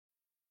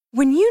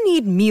When you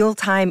need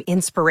mealtime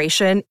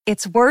inspiration,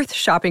 it's worth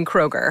shopping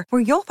Kroger,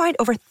 where you'll find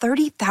over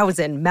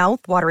 30,000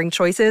 mouth-watering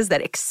choices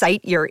that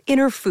excite your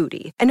inner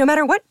foodie. And no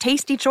matter what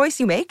tasty choice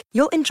you make,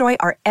 you'll enjoy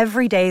our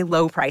everyday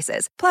low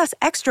prices, plus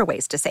extra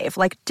ways to save,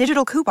 like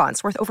digital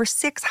coupons worth over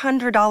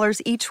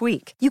 $600 each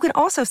week. You can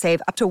also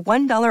save up to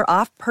 $1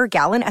 off per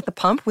gallon at the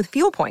pump with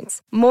fuel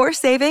points. More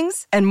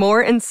savings and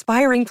more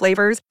inspiring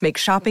flavors make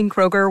shopping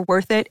Kroger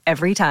worth it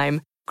every time.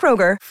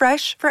 Kroger,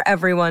 fresh for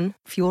everyone.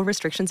 Fuel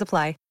restrictions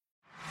apply.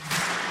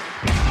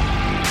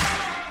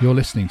 You're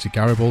listening to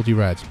Garibaldi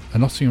Red, a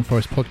Nottingham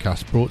Forest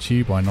podcast brought to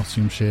you by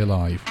Nottinghamshire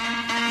Live.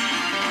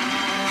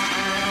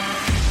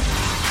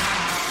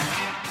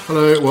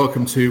 Hello,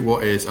 welcome to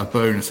what is a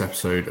bonus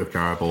episode of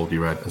Garibaldi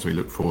Red as we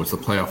look forward to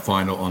the playoff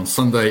final on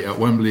Sunday at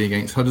Wembley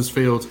against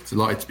Huddersfield.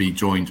 Delighted to be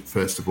joined,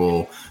 first of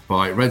all,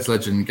 by Reds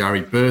legend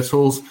Gary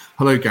Birtles.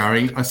 Hello,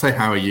 Gary. I say,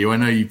 how are you? I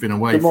know you've been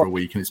away for a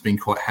week and it's been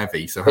quite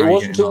heavy. So how it are you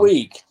wasn't a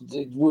week.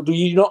 Do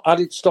you not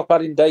stop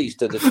adding days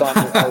to the time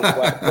I was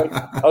away?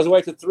 I was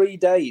away for 3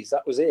 days.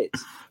 That was it.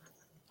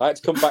 I had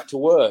to come back to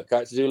work. I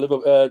had to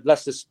do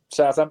Leicester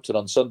Southampton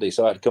on Sunday,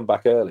 so I had to come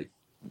back early.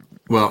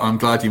 Well, I'm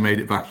glad you made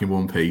it back in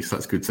one piece.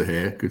 That's good to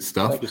hear. Good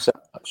stuff. Thank you so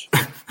much.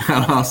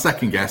 And our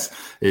second guest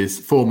is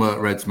former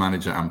Reds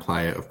manager and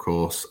player, of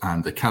course,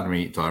 and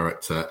Academy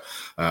Director,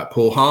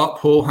 Paul Hart.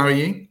 Paul, how are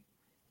you?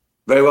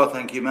 Very well,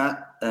 thank you,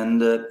 Matt.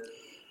 And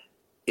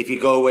if you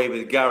go away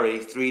with Gary,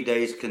 3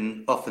 days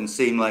can often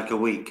seem like a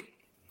week.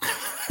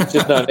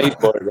 Just no need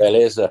for it,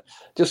 really, is there?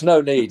 Just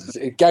no need.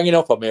 He's ganging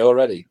up on me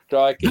already.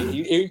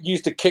 He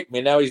used to kick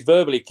me, now he's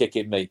verbally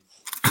kicking me.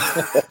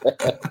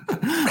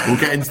 We'll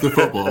get into the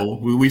football.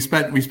 We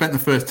spent the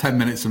first 10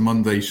 minutes of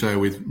Monday's show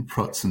with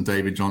Prutz and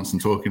David Johnson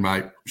talking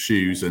about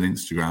shoes and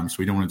Instagram, so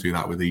we don't want to do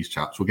that with these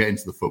chaps. We'll get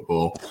into the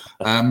football.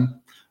 We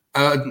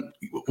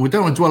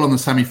don't want to dwell on the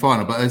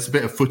semi-final, but there's a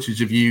bit of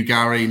footage of you,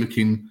 Gary,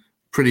 looking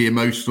pretty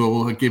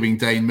emotional, giving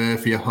Dane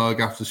Murphy a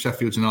hug after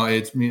Sheffield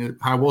United. I mean,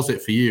 how was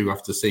it for you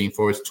after seeing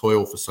Forest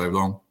toil for so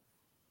long?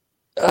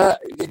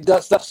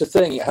 That's the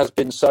thing. It has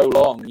been so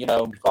long. You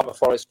know, I'm a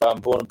Forest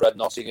fan, born and bred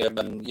Nottingham,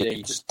 and you know,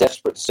 you're just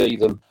desperate to see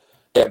them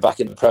get back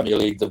in the Premier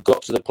League. They've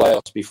got to the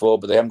playoffs before,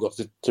 but they haven't got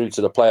through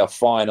to the playoff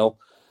final.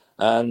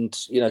 And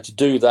you know, to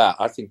do that,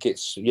 I think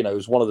it's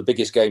one of the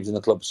biggest games in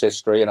the club's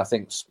history. And I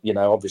think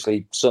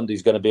obviously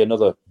Sunday's going to be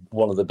another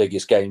one of the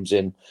biggest games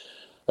in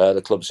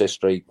the club's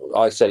history.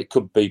 I said it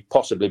could be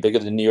possibly bigger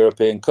than the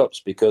European Cups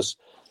because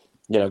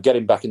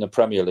getting back in the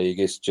Premier League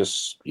is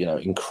just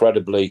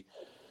incredibly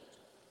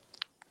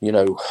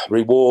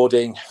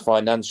rewarding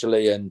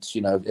financially, and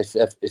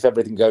if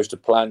everything goes to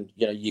plan,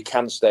 you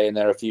can stay in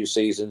there a few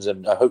seasons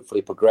and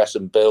hopefully progress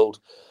and build.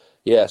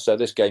 Yeah, so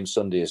this game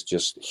Sunday is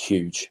just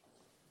huge.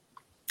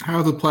 How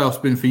have the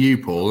playoffs been for you,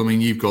 Paul? I mean,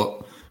 you've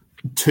got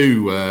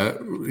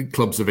two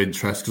clubs of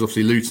interest because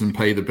obviously Luton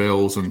pay the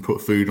bills and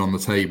put food on the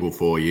table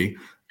for you,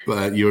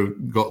 but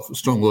you've got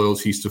strong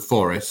loyalties to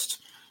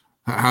Forest.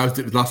 How's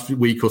the last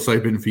week or so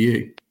been for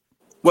you?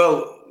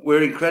 Well,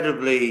 we're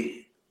incredibly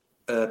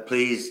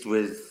pleased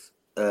with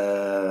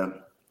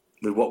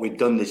what we've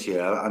done this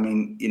year. I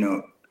mean,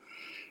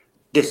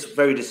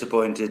 very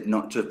disappointed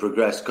not to have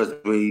progressed because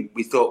we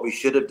thought we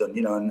should have done,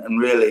 and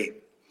really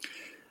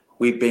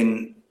we've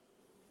been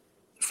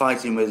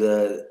fighting with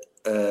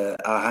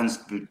our hands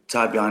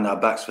tied behind our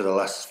backs for the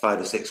last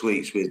 5 or 6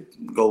 weeks with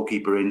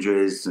goalkeeper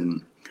injuries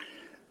and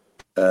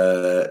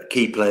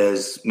key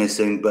players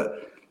missing.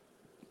 But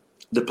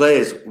the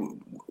players,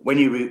 when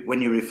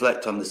you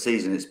reflect on the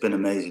season, it's been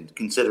amazing,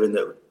 considering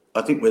that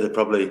I think we're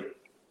probably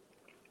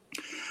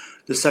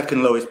the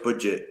second lowest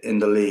budget in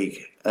the league,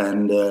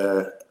 and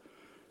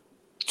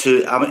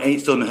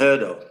it's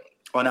unheard of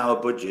on our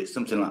budget,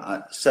 something like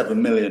that, 7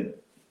 million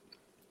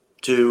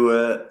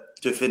to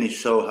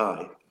finish so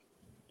high,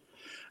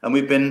 and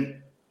we've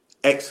been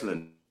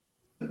excellent.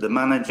 The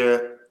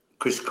manager,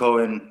 Chris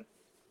Cohen,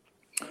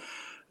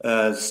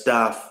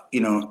 staff,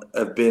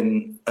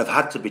 have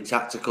had to be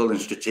tactical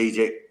and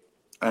strategic,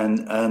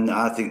 and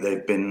I think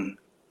they've been,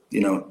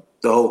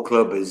 the whole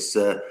club is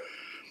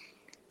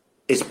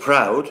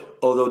proud,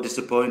 although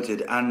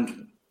disappointed,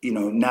 and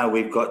now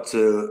we've got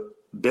to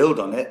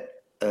build on it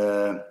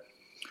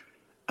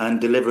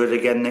and deliver it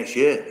again next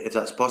year, if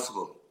that's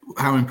possible.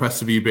 How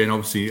impressed have you been?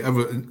 Obviously,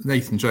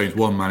 Nathan Jones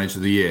won Manager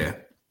of the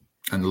Year,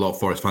 and a lot of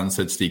Forest fans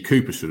said Steve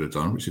Cooper should have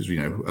done, which is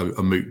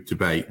a moot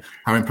debate.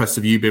 How impressed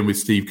have you been with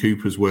Steve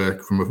Cooper's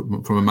work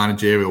from a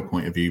managerial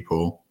point of view,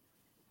 Paul?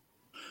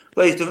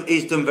 Well,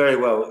 he's done very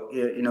well.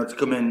 To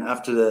come in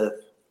after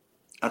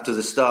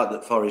the start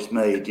that Forest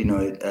made,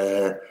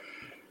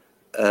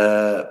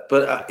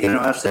 but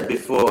I've said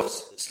before,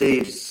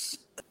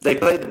 they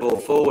play the ball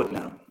forward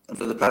now, and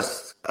for the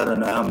past I don't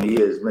know how many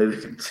years, maybe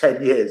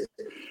 10 years,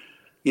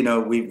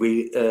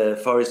 we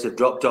Forest have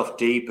dropped off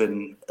deep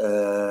and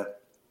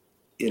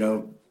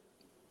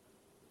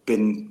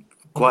been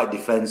quite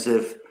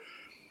defensive,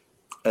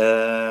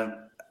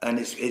 and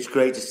it's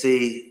great to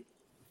see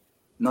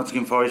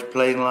Nottingham Forest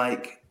playing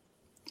like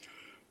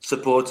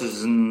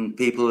supporters and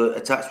people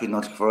attached with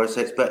Nottingham Forest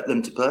expect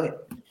them to play.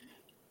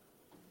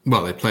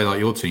 Well, they play like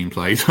your team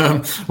played.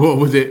 What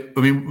would it?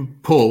 I mean,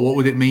 Paul, what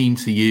would it mean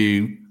to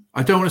you?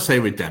 I don't want to say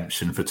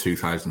redemption for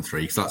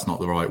 2003 because that's not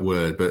the right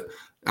word, but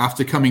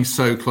after coming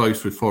so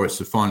close with Forest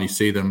to finally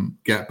see them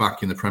get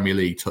back in the Premier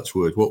League, touch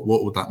wood, what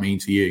would that mean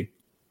to you?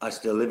 I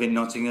still live in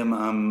Nottingham.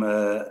 I'm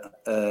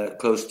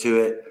close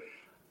to it,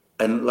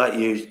 and like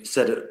you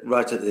said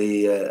right at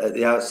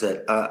the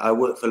outset, I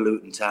work for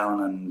Luton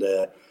Town, and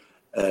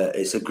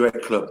it's a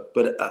great club.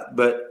 But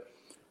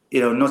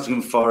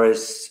Nottingham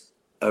Forest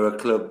are a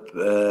club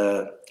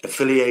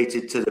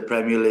affiliated to the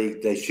Premier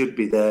League. They should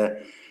be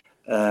there.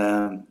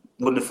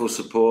 Wonderful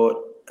support,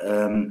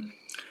 and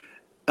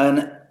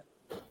I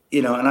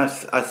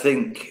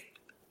think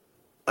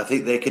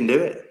they can do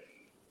it.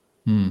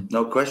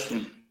 No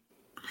question.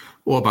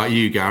 What about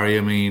you, Gary?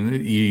 I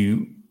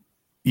mean,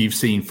 you've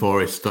seen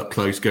Forest up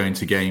close going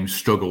to games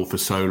struggle for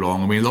so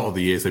long. I mean, a lot of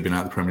the years they've been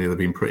out of the Premier League,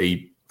 they've been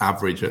pretty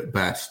average at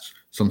best,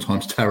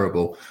 sometimes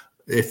terrible.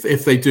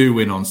 If they do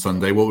win on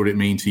Sunday, what would it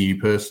mean to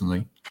you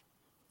personally?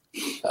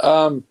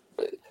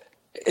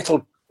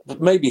 It'll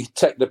maybe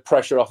take the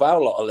pressure off our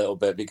lot a little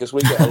bit because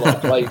we get a lot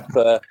of blame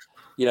for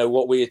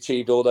what we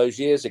achieved all those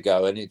years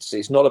ago, and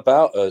it's not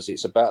about us.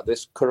 It's about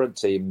this current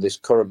team, this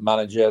current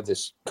manager,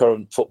 this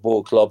current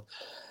football club.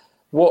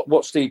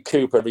 What Steve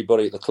Cooper,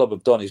 everybody at the club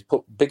have done is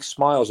put big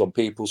smiles on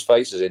people's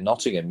faces in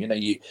Nottingham.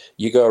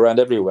 You go around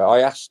everywhere. I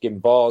ask in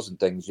bars and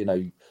things,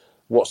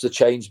 what's the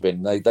change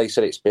been? They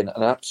said it's been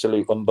an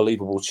absolute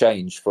unbelievable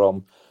change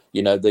from,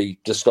 the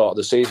start of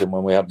the season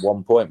when we had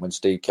 1 point when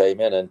Steve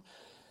came in. And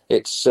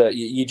it's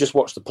you just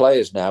watch the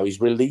players now. He's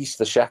released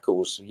the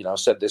shackles. I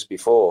said this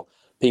before.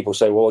 People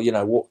say, well,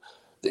 what?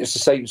 It's the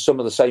same. Some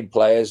of the same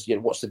players.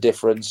 What's the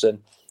difference? And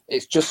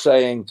it's just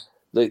saying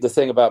the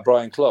thing about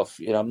Brian Clough.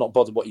 I'm not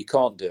bothered what you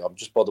can't do. I'm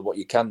just bothered what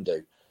you can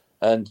do.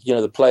 And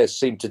the players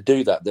seem to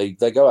do that. They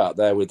go out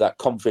there with that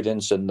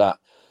confidence and that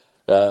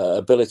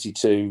ability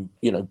to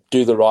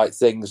do the right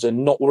things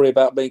and not worry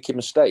about making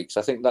mistakes.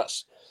 I think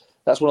that's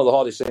one of the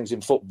hardest things in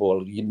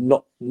football.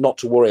 Not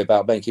to worry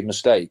about making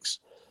mistakes.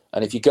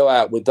 And if you go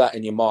out with that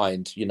in your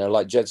mind,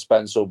 like Jed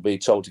Spence will be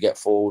told to get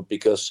forward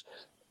because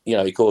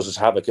he causes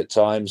havoc at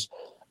times,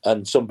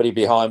 and somebody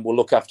behind will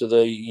look after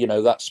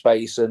that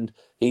space, and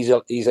he's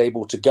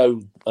able to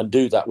go and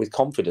do that with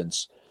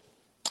confidence.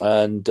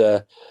 And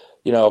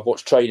I've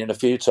watched training a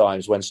few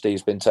times when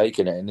Steve's been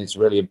taking it, and it's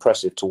really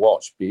impressive to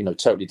watch.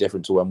 Totally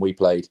different to when we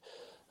played.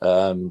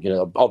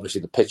 Obviously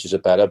the pitches are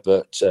better,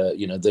 but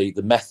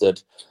the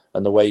method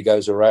and the way he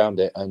goes around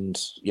it, and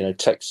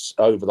takes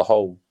over the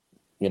whole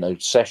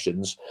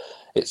sessions.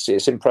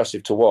 It's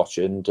impressive to watch,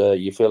 and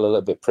you feel a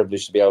little bit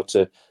privileged to be able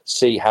to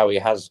see how he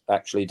has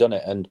actually done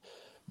it, and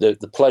the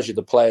pleasure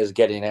the players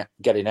getting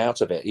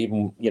out of it,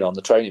 even on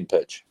the training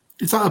pitch.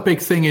 Is that a big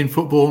thing in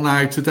football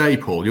now today,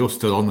 Paul? You're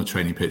still on the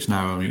training pitch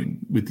now. I mean,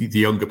 with the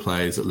younger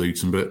players at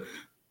Luton, but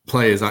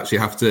players actually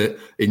have to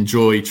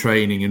enjoy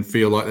training and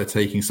feel like they're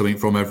taking something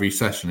from every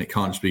session. It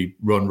can't just be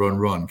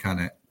run, can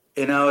it?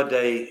 In our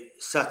day,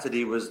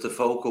 Saturday was the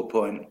focal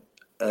point,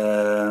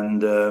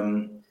 and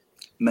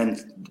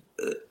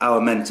our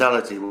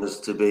mentality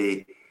was to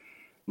be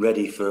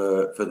ready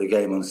for the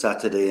game on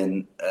Saturday,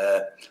 and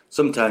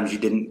sometimes you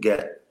didn't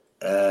get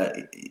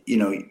the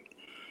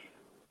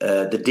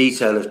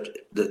detail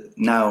that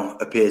now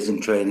appears in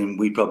training.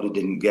 We probably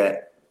didn't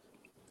get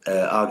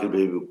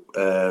arguably.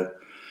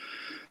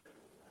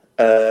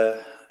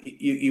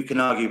 You can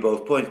argue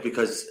both points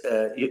because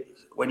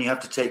when you have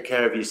to take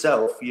care of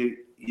yourself, you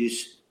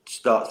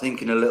start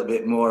thinking a little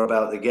bit more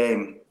about the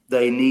game.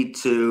 They need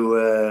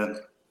to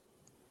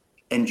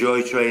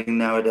enjoy training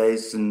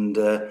nowadays, and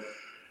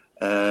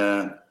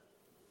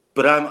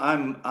but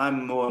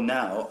I'm more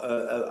now.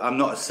 I'm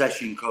not a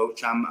session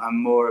coach.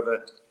 I'm more of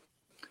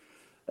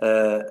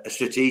a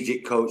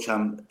strategic coach.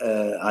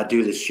 I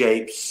do the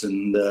shapes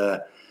and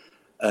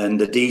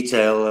the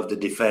detail of the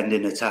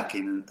defending,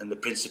 attacking, and the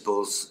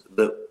principles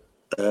that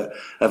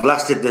have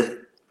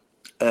lasted.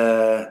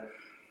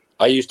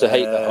 I used to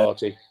hate that,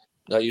 Artie.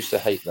 I used to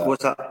hate that.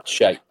 What's that?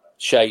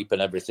 Shape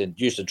and everything. It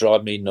used to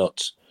drive me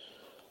nuts.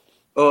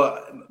 Oh,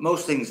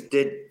 most things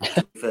did.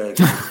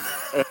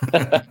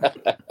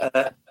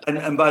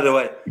 And by the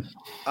way,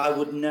 I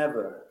would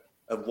never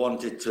have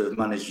wanted to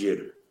manage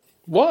you.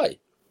 Why?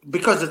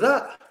 Because of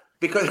that.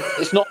 Because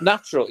it's not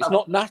natural. It's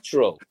not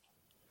natural.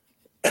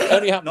 It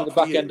only happened at the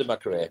back end of my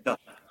career. No.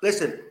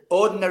 Listen,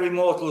 ordinary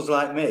mortals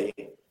like me,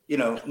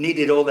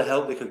 needed all the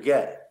help they could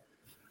get,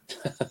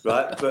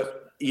 right?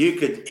 But you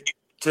could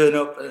turn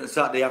up on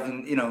Saturday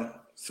having,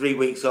 3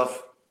 weeks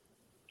off,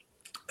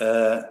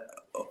 and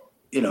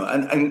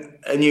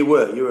you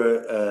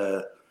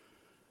were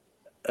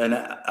an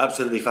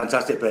absolutely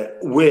fantastic player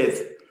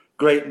with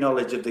great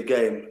knowledge of the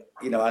game.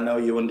 I know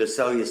you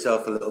undersell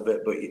yourself a little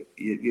bit, but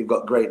you've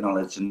got great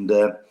knowledge, and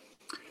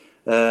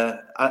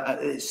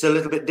it's a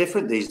little bit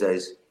different these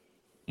days.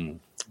 It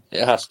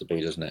has to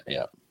be, doesn't it?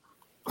 Yeah.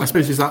 I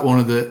suppose is that one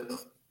of the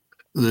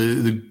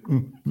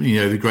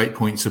great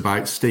points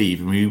about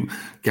Steve. I mean,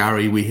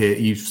 Gary, we hear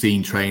you've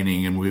seen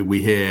training, and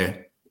we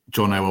hear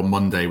John O on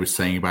Monday was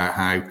saying about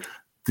how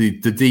the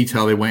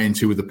detail they went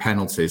into with the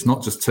penalties,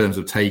 not just in terms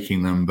of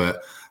taking them,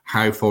 but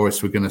how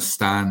Forest were going to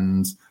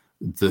stand,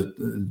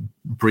 the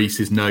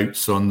Breeze's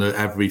notes on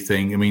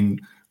everything. I mean,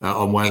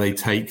 on where they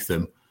take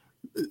them.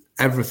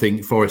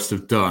 Everything Forest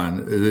have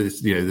done,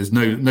 there's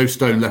no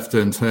stone left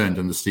unturned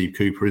under Steve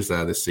Cooper, is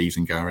there, this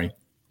season, Gary?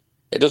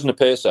 It doesn't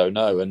appear so,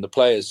 no. And the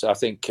players, I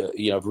think,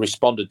 have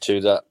responded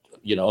to that,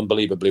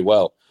 unbelievably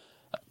well.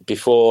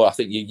 Before, I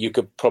think you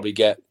could probably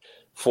get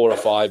 4 or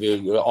 5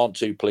 who aren't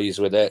too pleased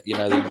with it.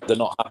 They're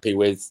not happy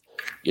with,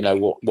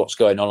 what's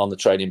going on the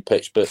training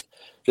pitch. But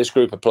this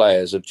group of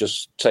players have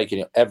just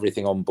taken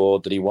everything on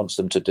board that he wants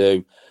them to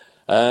do.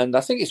 And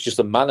I think it's just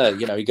the manner,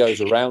 he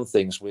goes around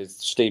things with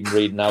Stephen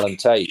Reid and Alan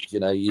Tate.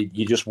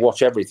 You just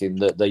watch everything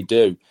that they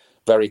do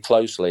very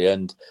closely,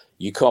 and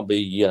you can't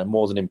be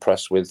more than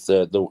impressed with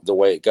the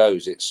way it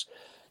goes. It's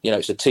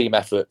it's a team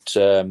effort.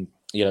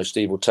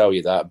 Steve will tell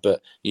you that,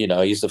 but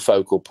he's the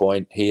focal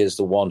point. He is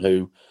the one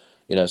who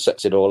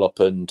sets it all up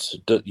and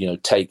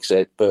takes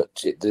it.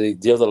 But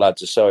the other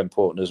lads are so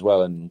important as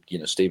well, and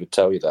Steve would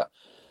tell you that.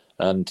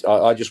 And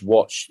I just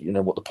watch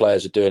what the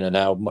players are doing and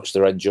how much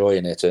they're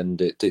enjoying it,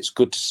 and it's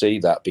good to see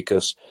that,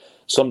 because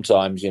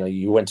sometimes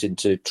you went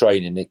into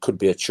training, it could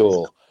be a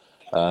chore.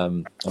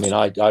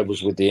 I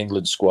was with the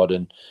England squad,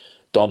 and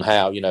Don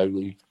Howe,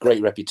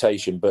 great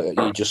reputation, but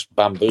he just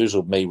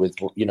bamboozled me with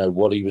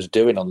what he was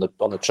doing on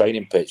the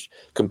training pitch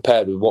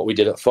compared with what we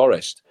did at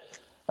Forest.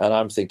 And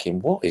I'm thinking,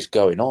 what is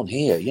going on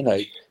here?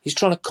 He's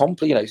trying to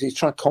complicate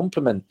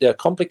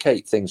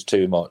things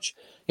too much.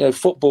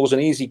 Football's an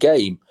easy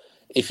game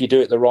if you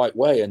do it the right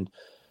way. And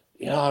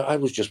I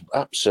was just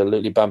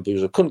absolutely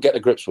bamboozled. Couldn't get to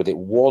grips with it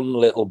one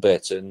little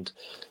bit, and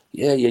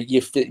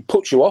it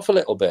puts you off a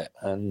little bit.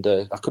 And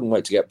I couldn't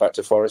wait to get back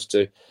to Forest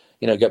to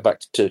get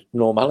back to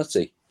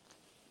normality.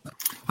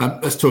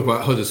 Let's talk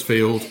about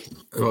Huddersfield.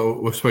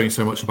 We've spoken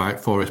so much about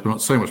Forest, but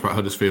not so much about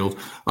Huddersfield.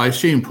 I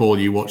assume, Paul,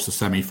 you watched the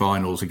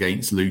semi-finals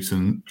against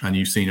Luton, and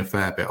you've seen a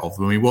fair bit of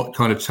them. I mean, what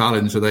kind of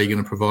challenge are they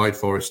going to provide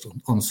Forest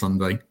on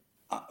Sunday?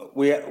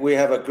 We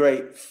have a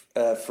great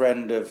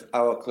friend of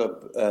our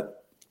club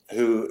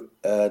who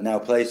now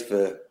plays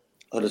for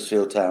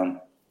Huddersfield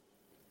Town,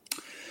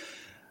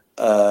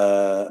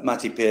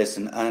 Matty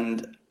Pearson,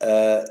 and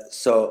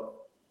so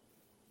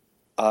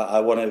I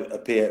want to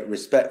appear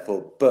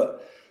respectful,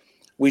 but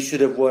we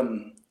should have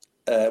won.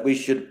 We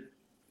should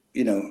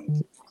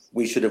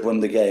have won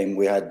the game.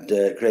 We had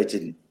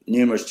created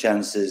numerous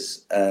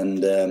chances,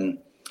 and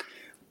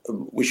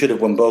we should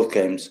have won both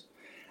games.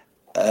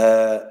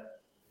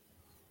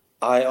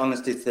 I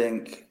honestly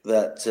think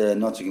that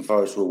Nottingham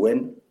Forest will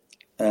win,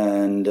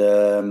 and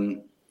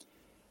the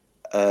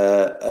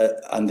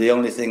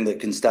only thing that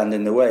can stand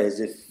in the way is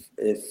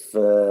if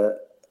they're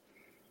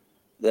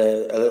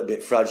a little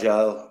bit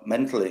fragile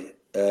mentally,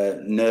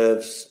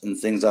 nerves and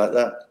things like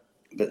that.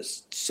 But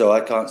so I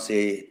can't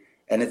see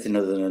anything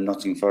other than a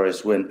Nottingham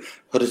Forest win.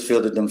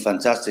 Huddersfield have done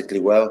fantastically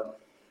well.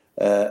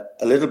 A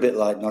little bit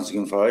like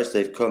Nottingham Forest,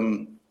 they've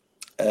come.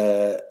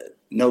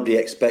 Nobody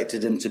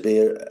expected them to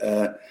be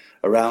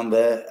around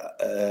there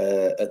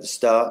at the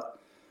start,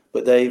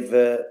 but they've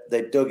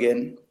dug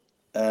in,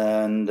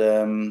 and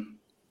I'm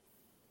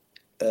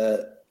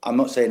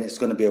not saying it's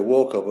going to be a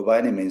walkover by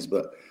any means,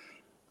 but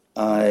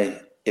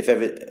if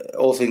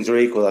all things are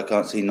equal, I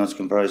can't see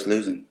Nottingham Forest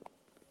losing.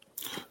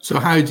 So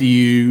how do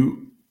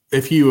you,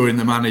 if you were in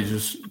the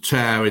manager's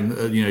chair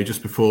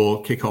just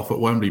before kick-off at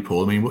Wembley,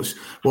 Paul, I mean,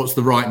 what's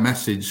the right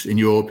message, in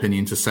your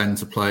opinion, to send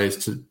to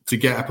players to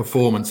get a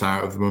performance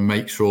out of them and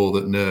make sure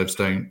that nerves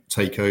don't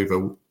take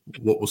over?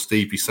 What will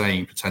Steve be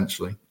saying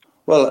potentially?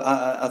 Well,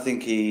 I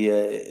think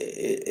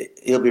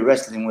he'll be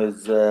wrestling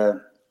with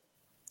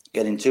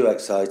getting too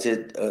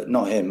excited.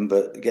 Not him,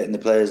 but getting the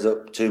players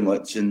up too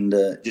much and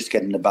just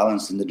getting the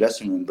balance in the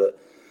dressing room. But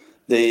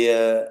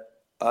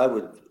I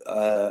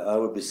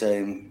would be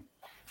saying,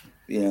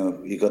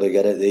 you got to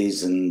get at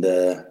these and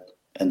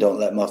don't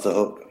let them off the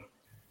hook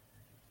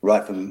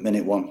right from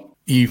minute one.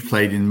 You've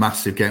played in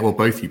massive games. Well,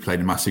 both of you played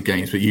in massive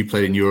games, but you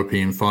played in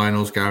European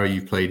finals. Gary,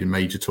 you've played in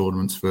major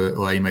tournaments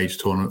a major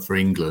tournament for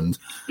England.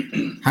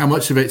 How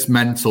much of it's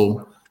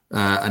mental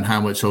and how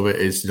much of it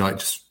is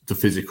just the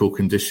physical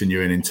condition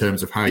you're in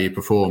terms of how you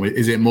perform?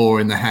 Is it more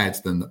in the head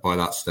than by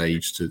that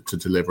stage to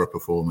deliver a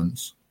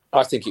performance?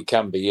 I think it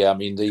can be, yeah. I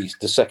mean,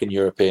 the second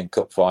European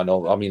Cup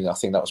final, I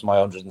think that was my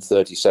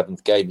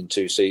 137th game in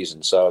 2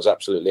 seasons, so I was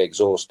absolutely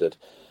exhausted.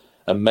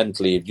 And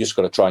mentally, you've just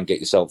got to try and get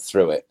yourself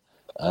through it.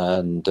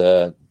 And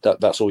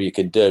that's all you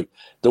can do.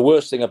 The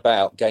worst thing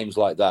about games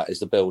like that is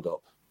the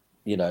build-up.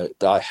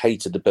 I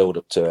hated the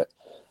build-up to it.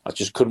 I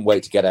just couldn't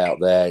wait to get out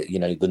there.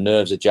 The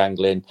nerves are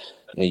jangling.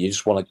 You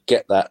just want to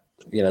get that,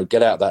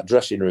 get out that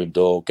dressing room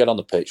door, get on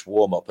the pitch,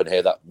 warm up, and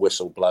hear that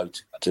whistle blow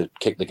to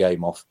kick the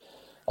game off.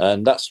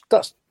 And that's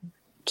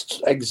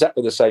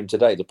exactly the same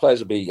today. The players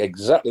will be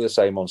exactly the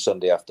same on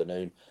Sunday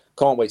afternoon.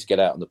 Can't wait to get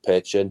out on the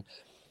pitch. And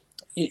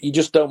you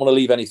just don't want to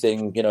leave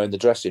anything, in the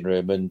dressing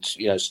room. And,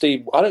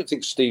 Steve, I don't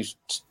think Steve's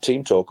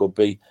team talk will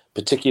be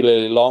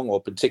particularly long or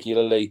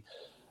particularly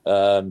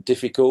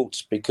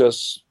difficult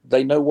because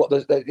they know what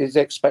is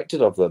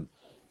expected of them.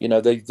 You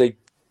know,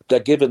 they're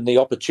given the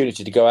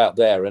opportunity to go out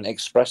there and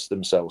express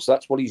themselves.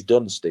 That's what he's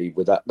done, Steve,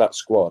 with that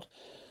squad.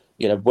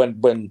 You know,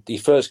 when he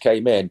first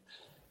came in,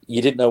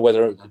 you didn't know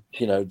whether,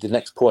 you know, the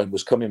next point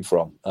was coming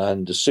from.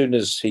 And as soon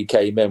as he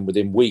came in,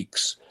 within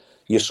weeks,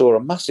 you saw a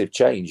massive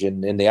change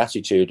in the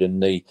attitude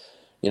and the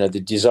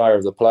desire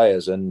of the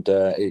players. And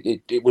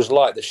it was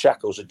like the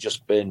shackles had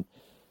just been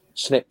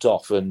snipped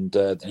off, and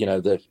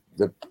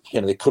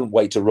they couldn't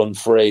wait to run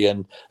free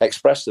and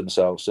express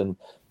themselves. And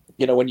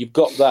you know, when you've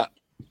got that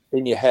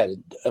in your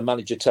head, a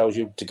manager tells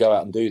you to go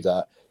out and do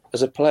that.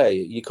 As a player,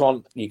 you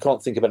can't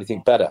think of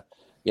anything better.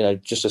 You know,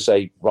 just to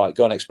say, right,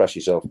 go and express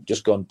yourself.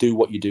 Just go and do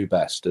what you do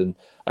best. And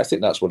I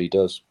think that's what he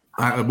does.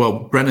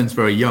 Well, Brennan's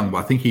very young, but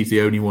I think he's the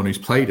only one who's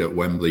played at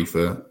Wembley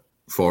for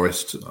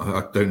Forest.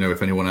 I don't know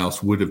if anyone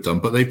else would have done,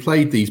 but they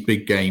played these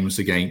big games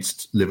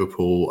against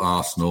Liverpool,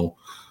 Arsenal,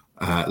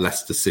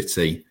 Leicester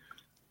City.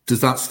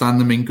 Does that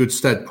stand them in good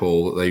stead,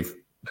 Paul, that they've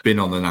been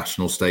on the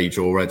national stage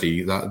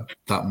already? Is that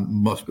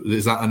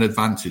an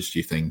advantage, do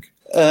you think?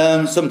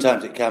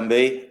 Sometimes it can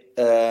be.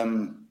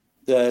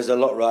 There's a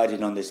lot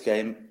riding on this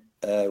game,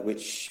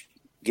 which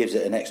gives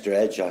it an extra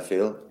edge, I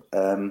feel.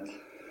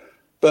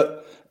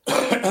 But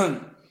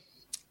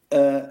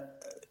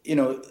you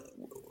know,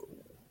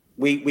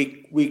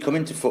 we come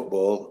into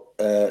football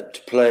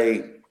to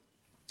play,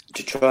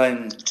 to try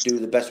and do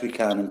the best we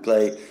can and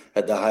play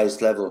at the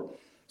highest level.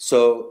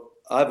 So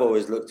I've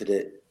always looked at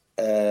it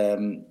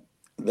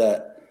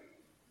that,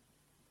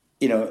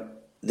 you know,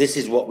 this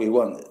is what we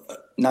want.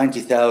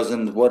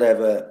 90,000,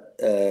 whatever,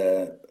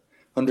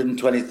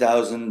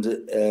 120,000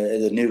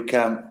 in the new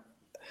camp.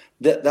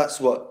 That's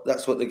what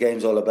the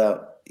game's all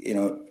about. You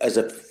know,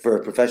 for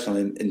a professional,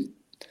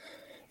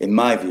 in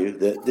my view,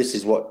 that this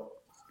is what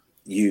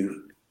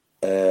you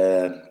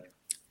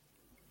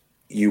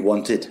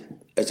wanted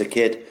as a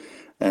kid,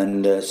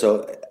 and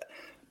so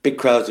big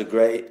crowds are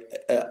great.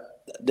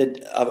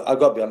 I've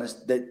got to be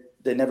honest,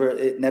 it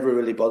never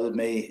really bothered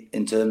me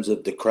in terms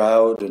of the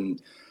crowd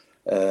and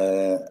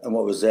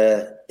what was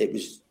there. It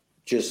was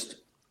just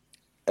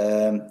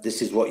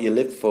this is what you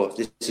lived for.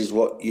 This is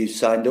what you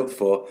signed up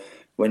for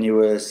when you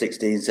were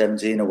 16,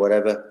 17 or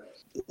whatever.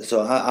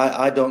 So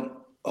I don't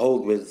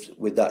hold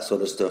with that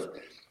sort of stuff.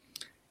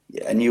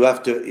 And you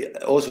have to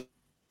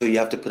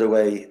put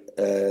away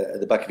at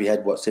the back of your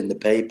head what's in the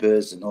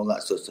papers and all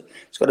that sort of stuff.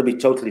 It's got to be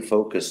totally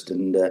focused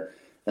and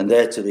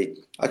there to be.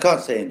 I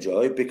can't say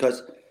enjoy,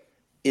 because,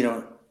 you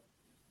know,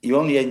 you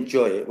only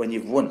enjoy it when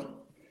you've won,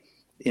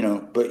 you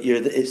know. But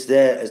it's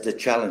there as the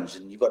challenge,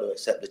 and you've got to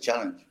accept the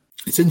challenge.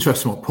 It's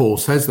interesting what Paul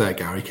says there,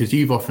 Gary, because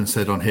you've often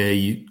said on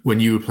here, when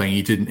you were playing,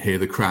 you didn't hear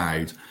the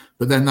crowd.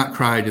 But then that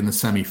crowd in the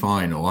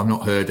semi-final, I've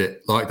not heard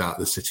it like that at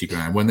the City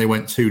Ground. When they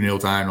went 2-0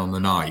 down on the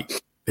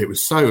night, it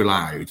was so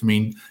loud. I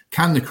mean,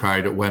 can the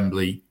crowd at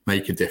Wembley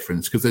make a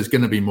difference? Because there's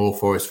going to be more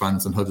Forest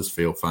fans than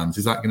Huddersfield fans.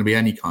 Is that going to be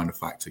any kind of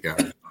factor,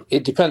 Gary?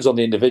 It depends on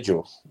the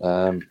individual.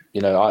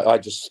 You know, I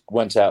just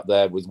went out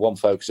there with one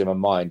focus in my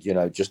mind, you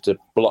know, just to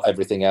blot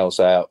everything else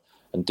out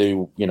and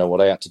do, you know, what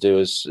I had to do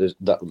as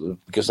that,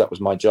 because that was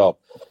my job.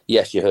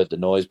 Yes, you heard the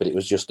noise, but it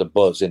was just a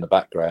buzz in the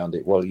background.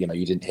 You know,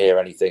 you didn't hear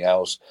anything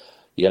else.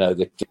 You know,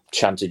 they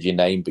chanted your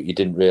name, but you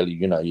didn't really,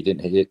 you know, you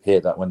didn't hear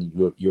that when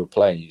you were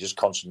playing. You just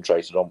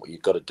concentrated on what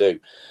you've got to do.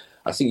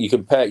 I think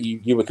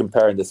you were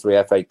comparing the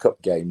 3 FA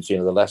Cup games, you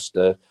know, the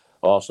Leicester,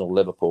 Arsenal,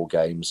 Liverpool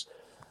games.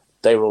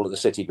 They were all at the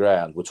City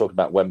Ground. We're talking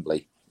about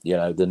Wembley, you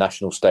know, the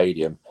national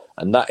stadium.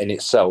 And that in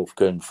itself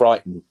can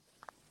frighten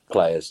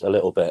players a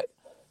little bit.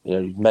 You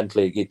know,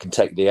 mentally it can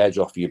take the edge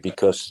off you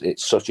because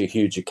it's such a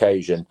huge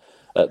occasion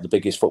at the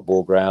biggest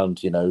football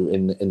ground, you know,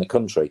 in the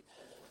country.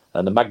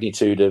 And the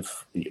magnitude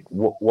of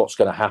what's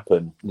going to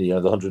happen, you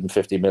know, the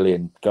 150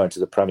 million going to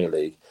the Premier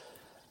League,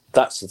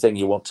 that's the thing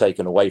you want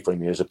taken away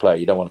from you as a player.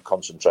 You don't want to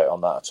concentrate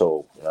on that at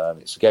all.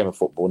 It's a game of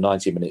football,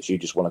 90 minutes. You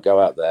just want to go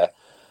out there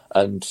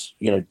and,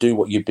 you know, do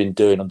what you've been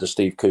doing under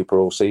Steve Cooper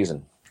all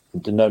season.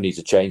 There's no need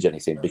to change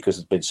anything because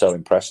it's been so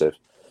impressive.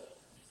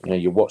 You know,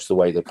 you watch the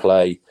way they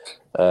play.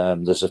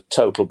 There's a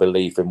total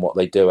belief in what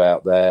they do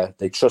out there.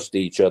 They trust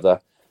each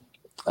other.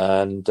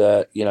 And,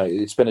 you know,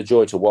 it's been a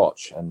joy to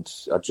watch. And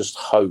I just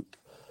hope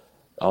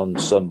on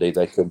Sunday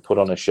they can put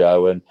on a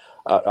show. And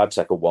I'd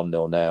take a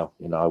 1-0 now.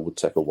 You know, I would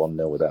take a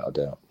 1-0 without a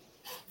doubt.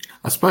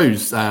 I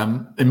suppose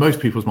in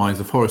most people's minds,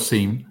 the Forest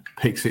team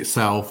picks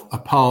itself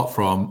apart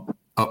from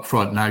up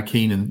front. Now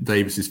Keenan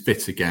Davis is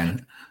fit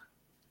again.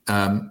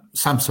 Sam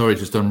Surridge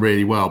has done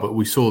really well, but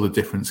we saw the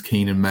difference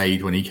Keenan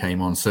made when he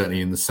came on,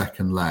 certainly in the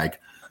second leg.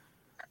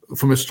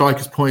 From a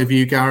striker's point of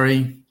view,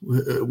 Gary,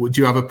 would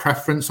you have a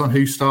preference on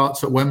who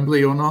starts at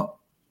Wembley or not?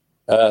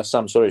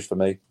 Sam Surridge for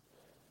me.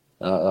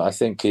 I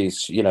think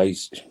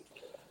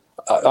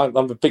I'm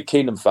a big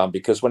Keenan fan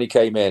because when he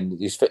came in,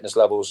 his fitness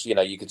levels, you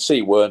know, you could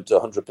see weren't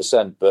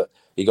 100%, but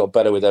he got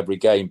better with every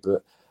game.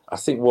 But I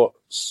think what,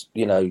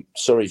 you know,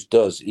 Surridge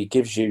does, he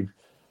gives you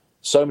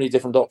so many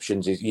different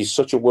options. He's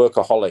such a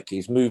workaholic.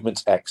 His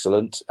movement's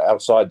excellent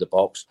outside the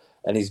box,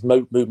 and his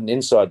movement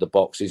inside the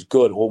box is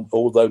good,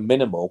 although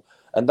minimal.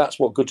 And that's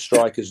what good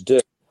strikers do.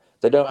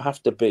 They don't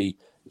have to be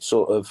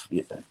sort of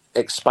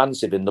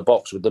expansive in the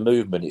box with the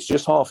movement. It's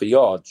just half a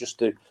yard just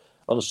to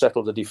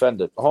unsettle the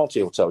defender.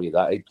 Harty will tell you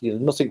that.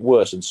 Nothing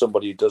worse than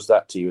somebody who does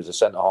that to you as a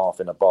centre-half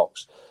in a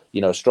box.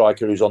 A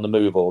striker who's on the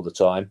move all the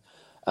time.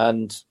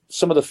 And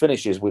some of the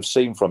finishes we've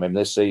seen from him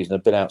this season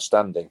have been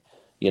outstanding.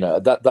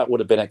 That would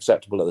have been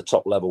acceptable at the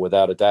top level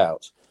without a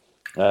doubt.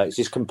 It's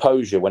his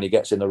composure when he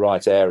gets in the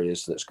right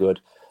areas that's good.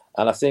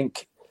 And I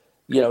think,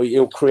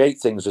 he'll create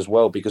things as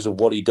well because of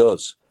what he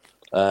does.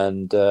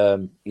 And,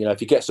 if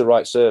he gets the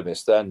right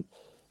service, then,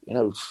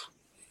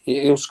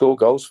 he'll score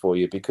goals for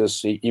you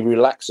because he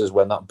relaxes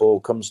when that ball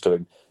comes to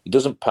him. He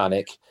doesn't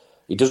panic.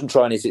 He doesn't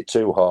try and hit it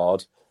too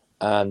hard.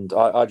 And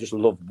I just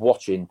love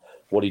watching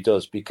what he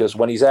does because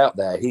when he's out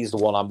there, he's the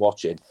one I'm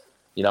watching.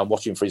 I'm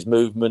watching for his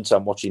movement.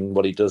 I'm watching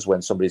what he does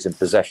when somebody's in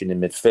possession in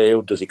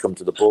midfield. Does he come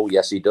to the ball?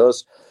 Yes, he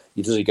does.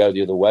 Does he go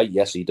the other way?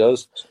 Yes, he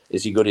does.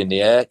 Is he good in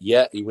the air?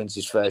 Yeah, he wins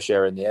his fair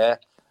share in the air.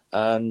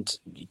 And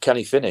can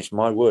he finish?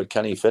 My word,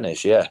 can he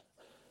finish? Yeah.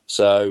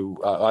 So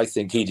I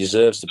think he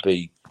deserves to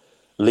be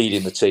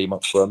leading the team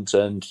up front.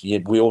 And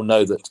we all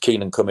know that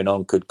Keenan coming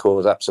on could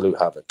cause absolute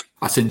havoc.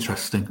 That's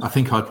interesting. I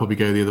think I'd probably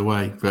go the other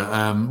way. But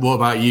what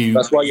about you?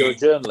 That's why you're a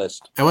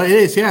journalist. Well, it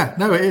is, yeah.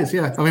 No, it is,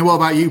 yeah. I mean, what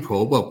about you,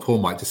 Paul? Well, Paul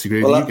might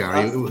disagree with you,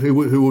 Gary.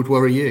 Who would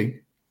worry you?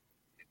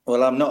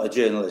 Well, I'm not a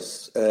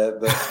journalist,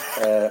 but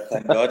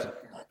thank God.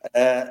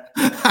 But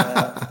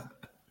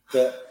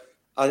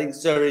I think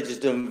Surridge has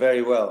done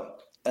very well.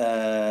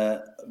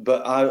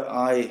 But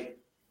I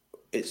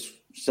it's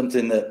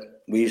something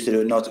that we used to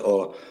do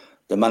or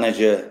the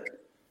manager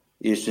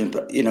used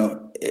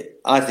to.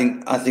 I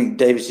think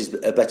Davis is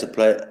a better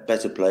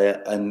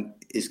player, and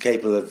is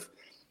capable of.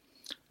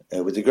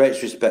 With the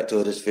greatest respect to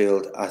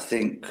Huddersfield, I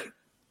think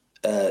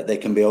they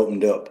can be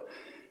opened up.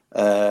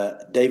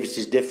 Davis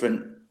is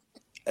different.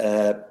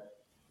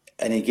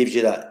 And he gives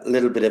you that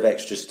little bit of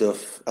extra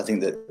stuff. I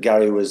think that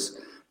Gary was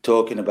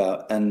talking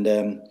about, and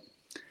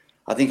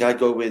I think I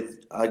go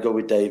with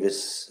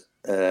Davis.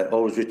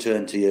 Always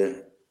return to your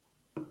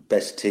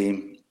best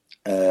team.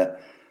 I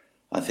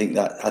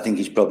think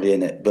he's probably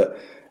in it. But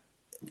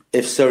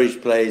if Surridge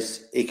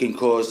plays, he can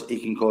cause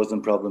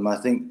them problem. I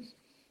think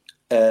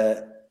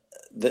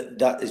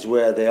that is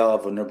where they are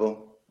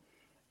vulnerable.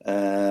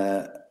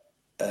 They're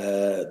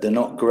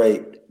not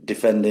great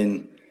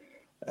defending.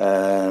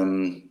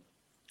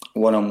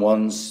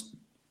 One-on-ones,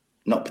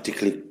 not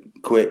particularly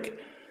quick.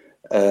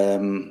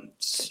 I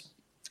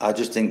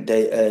just think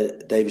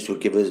Davis will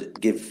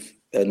give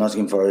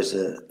Nottingham Forest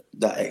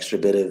that extra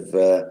bit of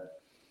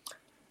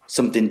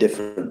something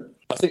different.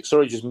 I think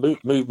Surridge's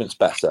movement's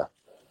better.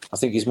 I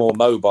think he's more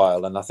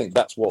mobile, and I think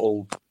that's what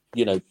will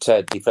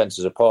tear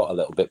defences apart a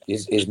little bit.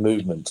 His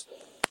movement.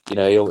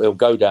 He'll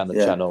go down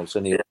the channels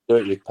and he'll do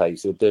it with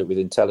pace. He'll do it with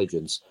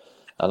intelligence,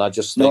 and I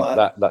just think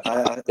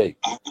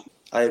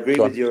I agree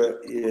with your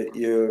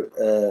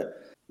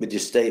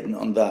statement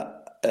on that.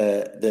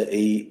 That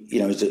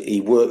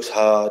he works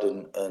hard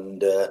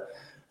and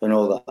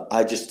all that.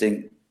 I just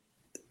think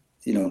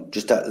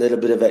just that little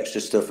bit of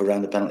extra stuff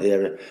around the penalty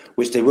area,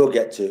 which they will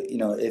get to.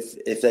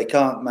 If they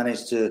can't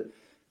manage to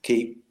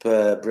keep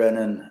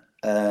Brennan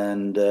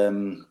and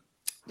the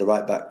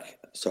right back,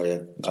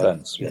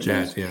 Spence,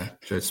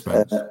 Jed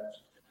Spence.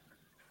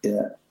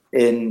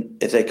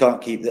 If they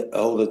can't keep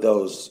hold of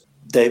those.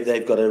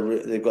 They've got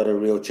a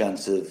real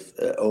chance of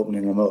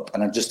opening them up,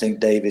 and I just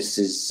think Davis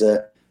has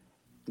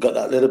got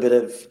that little bit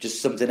of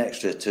just something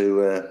extra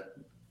to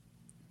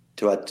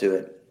add to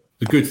it.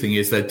 The good thing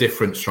is they're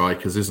different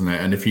strikers, isn't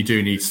it? And if you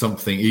do need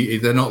something,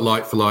 they're not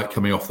like for like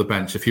coming off the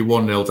bench. If you're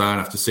 1-0 down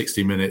after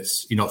 60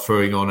 minutes, you're not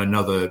throwing on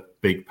another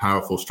big,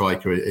 powerful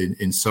striker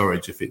in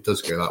Surridge. If it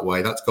does go that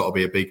way, that's got to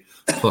be a big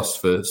plus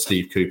for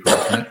Steve Cooper,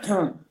 isn't it?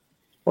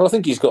 Well, I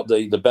think he's got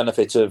the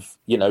benefit of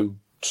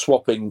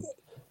swapping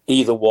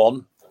either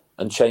one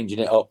and changing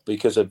it up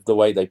because of the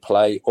way they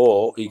play,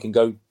 or he can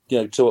go,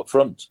 two up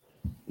front,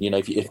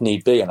 if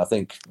need be. And I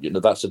think,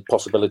 that's a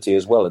possibility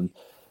as well. And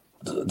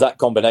that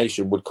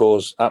combination would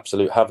cause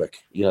absolute havoc,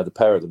 the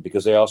pair of them,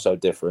 because they are so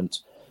different.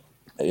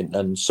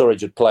 And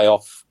Surridge would play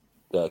off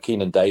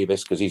Keenan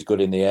Davis because he's good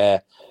in the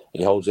air.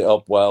 He holds it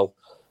up well.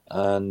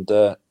 And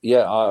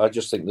I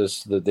just think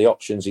there's the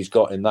options he's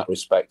got in that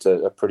respect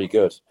are pretty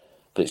good.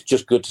 But it's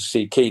just good to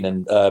see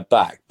Keenan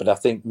back. But I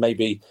think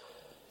maybe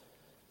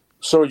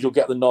Surridge will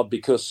get the nod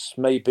because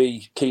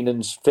maybe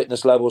Keenan's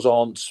fitness levels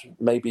aren't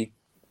maybe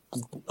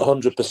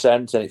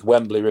 100%, and it's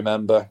Wembley,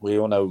 remember. We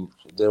all know,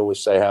 they always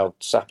say how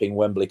sapping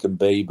Wembley can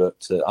be,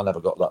 but I never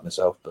got that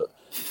myself. But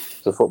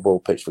it's a football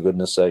pitch, for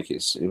goodness sake.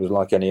 It was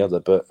like any other.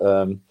 But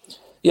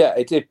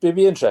it'd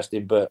be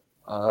interesting, but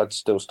I'd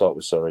still start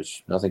with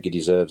Surridge. I think he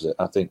deserves it.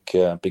 I think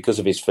because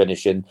of his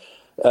finishing,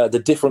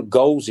 the different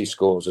goals he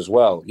scores as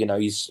well.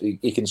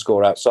 He can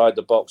score outside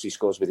the box, he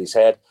scores with his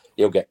head,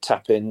 he'll get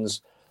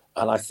tap-ins.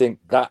 And I think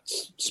that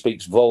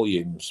speaks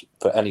volumes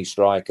for any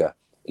striker.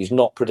 He's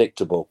not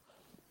predictable.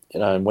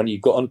 And when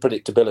you've got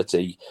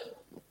unpredictability,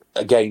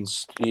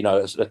 against,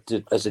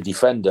 as a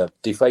defender.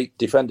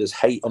 Defenders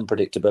hate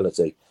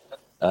unpredictability.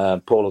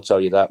 Paul will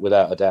tell you that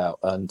without a doubt,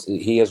 and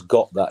he has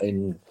got that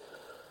in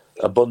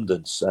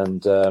abundance.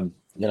 And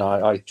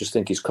I just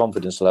think his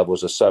confidence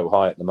levels are so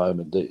high at the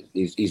moment that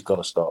he's got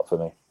to start for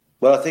me.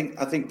 Well, I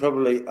think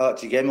probably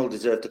Archie Gemmill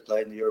deserved to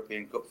play in the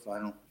European Cup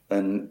final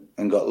and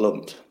got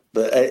lumped.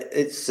 But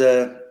it's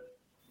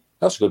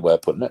that's a good way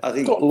of putting it. I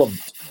think got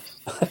lumped.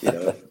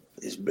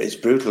 It's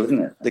brutal, isn't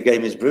it? The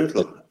game is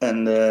brutal,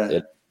 and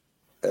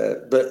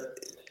but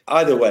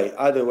either way,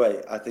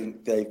 I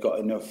think they've got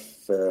enough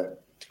to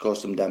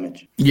cause some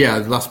damage. Yeah,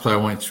 the last player I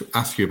wanted to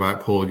ask you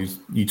about, Paul,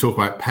 you talk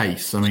about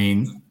pace. I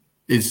mean,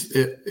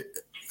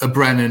 are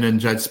Brennan and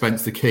Jed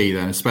Spence the key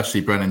then,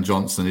 especially Brennan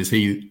Johnson? Is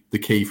he the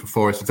key for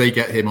Forest? If they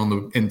get him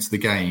into the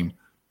game,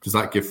 does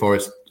that give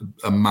Forest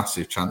a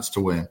massive chance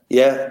to win?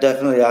 Yeah,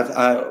 definitely.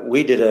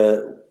 We did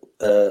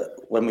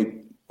when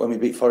we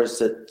beat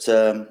Forest at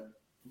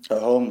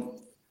home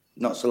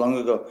not so long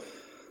ago.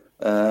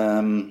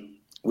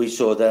 We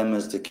saw them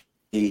as the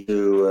key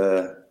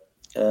to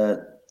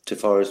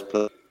Forest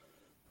play.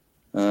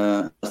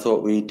 I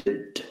thought we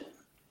did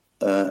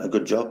a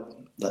good job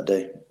that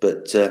day,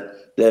 but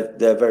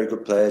they're very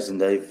good players, and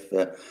they've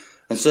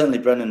and certainly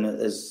Brennan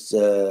has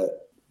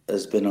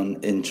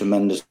been in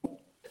tremendous.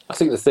 I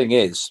think the thing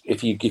is,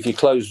 if you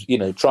close,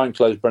 try and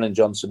close Brennan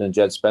Johnson and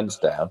Jed Spence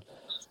down,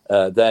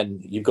 then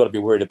you've got to be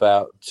worried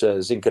about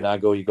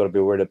Zinkernagel. You've got to be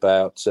worried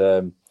about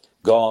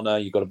Garner.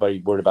 You've got to be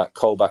worried about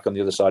Colback on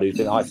the other side, who's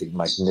been, I think,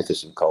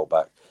 magnificent.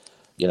 Colback.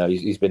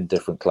 He's been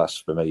different class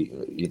for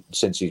me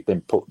since he's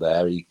been put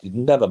there. He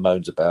never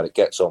moans about it,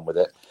 gets on with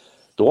it.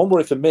 The one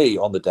worry for me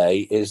on the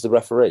day is the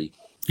referee.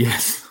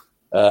 Yes.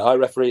 I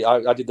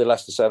did the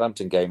Leicester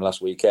Southampton game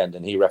last weekend,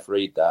 and he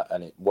refereed that,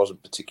 and it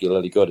wasn't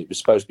particularly good. It was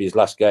supposed to be his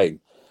last game,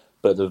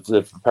 but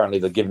apparently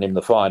they're giving him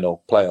the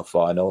playoff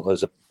final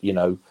as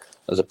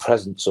a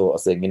present sort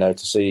of thing,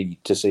 to see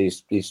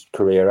his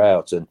career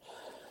out. And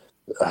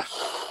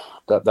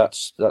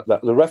that's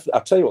the ref. I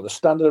tell you what, the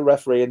standard of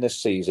referee in this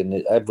season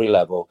at every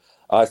level,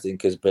 I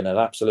think, has been an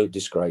absolute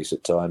disgrace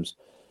at times.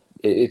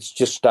 It's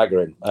just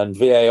staggering. And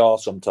VAR,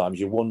 sometimes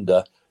you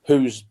wonder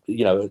who's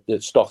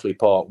at Stockley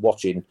Park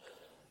watching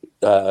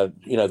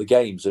the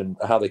games and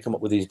how they come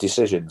up with these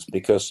decisions,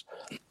 because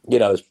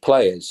as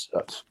players,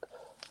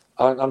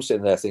 I'm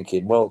sitting there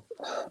thinking, well,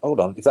 hold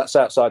on, if that's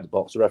outside the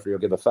box, the referee will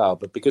give a foul,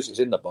 but because it's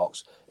in the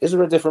box, is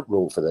there a different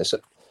rule for this?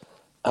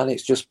 And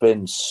it's just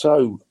been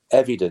so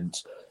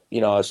evident.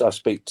 As I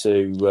speak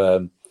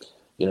to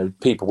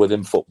people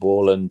within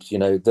football, and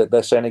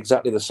they're saying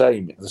exactly the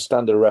same. The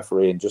standard of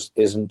refereeing just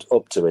isn't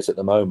up to it at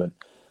the moment,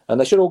 and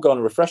they should all go on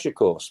a refresher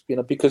course,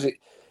 because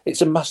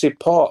it's a massive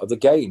part of the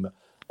game.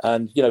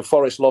 And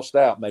Forest lost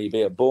out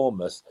maybe at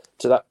Bournemouth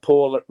to that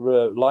poor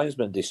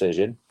linesman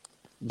decision,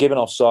 given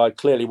offside,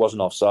 clearly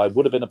wasn't offside,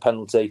 would have been a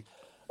penalty,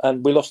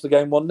 and we lost the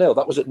game 1-0.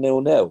 That was at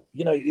 0-0.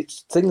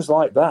 It's things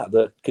like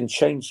that can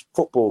change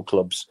football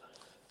clubs'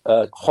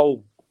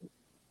 whole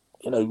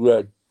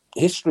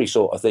history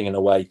sort of thing in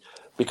a way.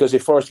 Because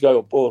if Forest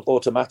go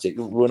automatic,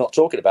 we're not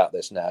talking about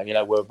this now.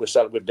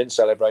 We've been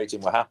celebrating,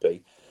 we're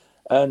happy,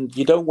 and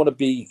you don't want to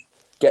be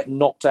getting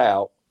knocked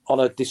out on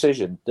a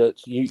decision that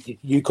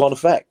you can't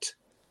affect.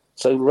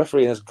 So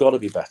refereeing has got to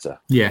be better.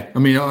 Yeah, I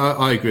mean,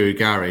 I agree with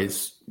Gary.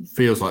 It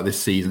feels like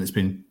this season it's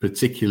been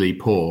particularly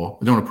poor.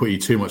 I don't want to put you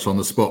too much on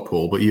the spot,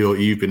 Paul, but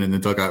you've been in the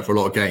dugout for a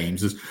lot of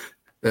games.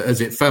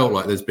 Has it felt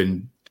like there's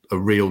been a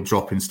real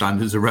drop in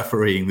standards of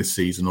refereeing this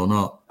season or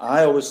not?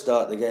 I always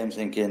start the game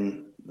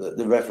thinking that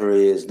the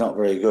referee is not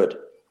very good,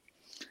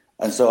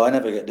 and so I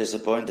never get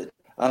disappointed.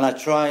 And I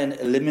try and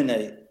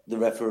eliminate the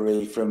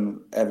referee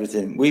from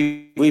everything.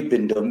 We've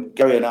been done.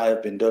 Gary and I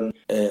have been done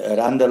at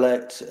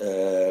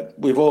Anderlecht.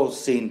 We've all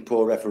seen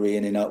poor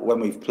refereeing when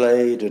we've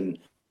played and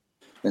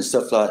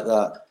stuff like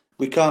that.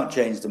 We can't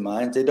change the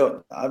minds. They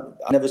don't. I've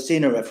never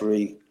seen a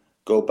referee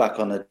go back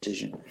on a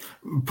decision.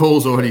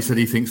 Paul's already said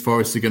he thinks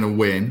Forest are going to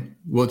win.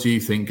 What do you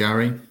think,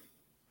 Gary?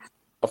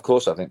 Of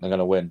course, I think they're going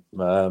to win.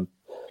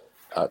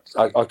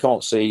 I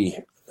can't see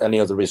any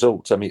other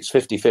result. I mean, it's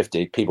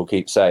 50-50. People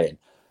keep saying.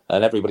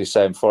 And everybody's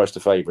saying Forest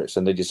are favourites,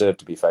 and they deserve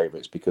to be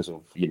favourites because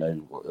of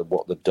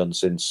what they've done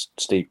since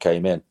Steve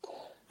came in.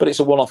 But it's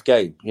a one-off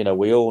game.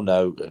 We all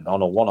know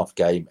on a one-off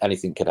game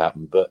anything could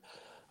happen. But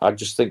I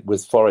just think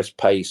with Forest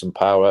pace and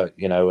power,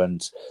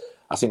 and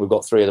I think we've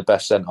got three of the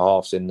best centre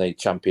halves in the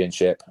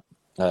Championship.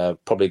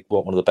 Probably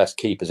one of the best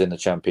keepers in the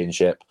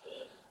Championship.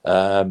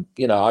 I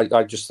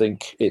just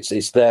think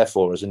it's there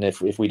for us, and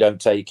if we don't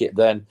take it,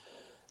 then.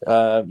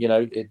 It'll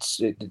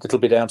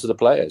be down to the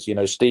players.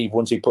 Steve,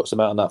 once he puts them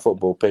out on that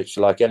football pitch,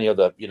 like any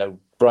other,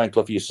 Brian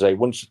Clough used to say,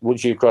 once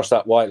you cross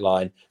that white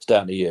line, it's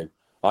down to you.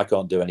 I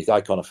can't do anything.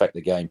 I can't affect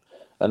the game.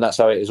 And that's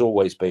how it has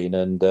always been.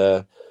 And,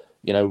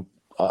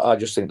 I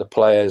just think the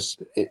players,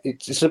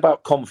 it's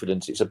about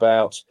confidence. It's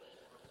about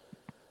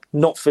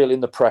not feeling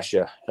the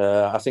pressure.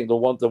 I think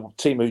the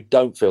team who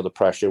don't feel the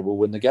pressure will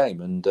win the game.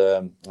 And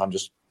I'm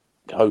just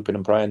hoping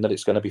and praying that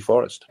it's going to be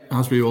Forest.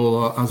 As we all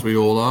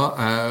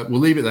are. We'll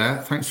leave it there.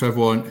 Thanks to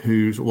everyone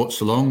who's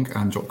watched along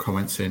and dropped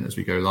comments in as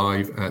we go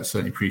live.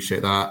 Certainly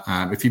appreciate that.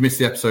 If you missed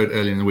the episode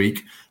earlier in the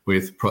week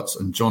with Prutz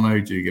and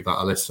Jono, do give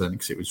that a listen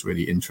because it was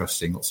really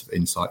interesting. Lots of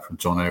insight from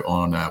Jono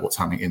on what's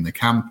happening in the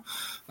camp.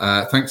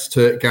 Thanks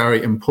to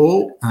Gary and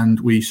Paul, and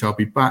we shall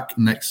be back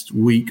next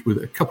week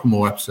with a couple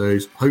more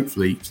episodes,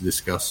 hopefully to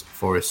discuss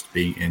Forest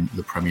being in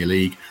the Premier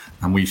League,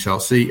 and we shall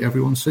see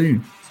everyone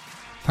soon.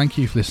 Thank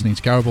you for listening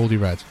to Garibaldi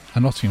Red, a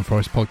Nottingham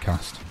Forest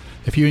podcast.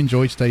 If you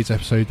enjoyed today's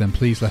episode, then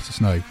please let us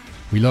know.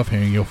 We love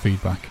hearing your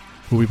feedback.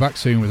 We'll be back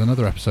soon with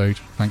another episode.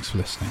 Thanks for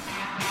listening.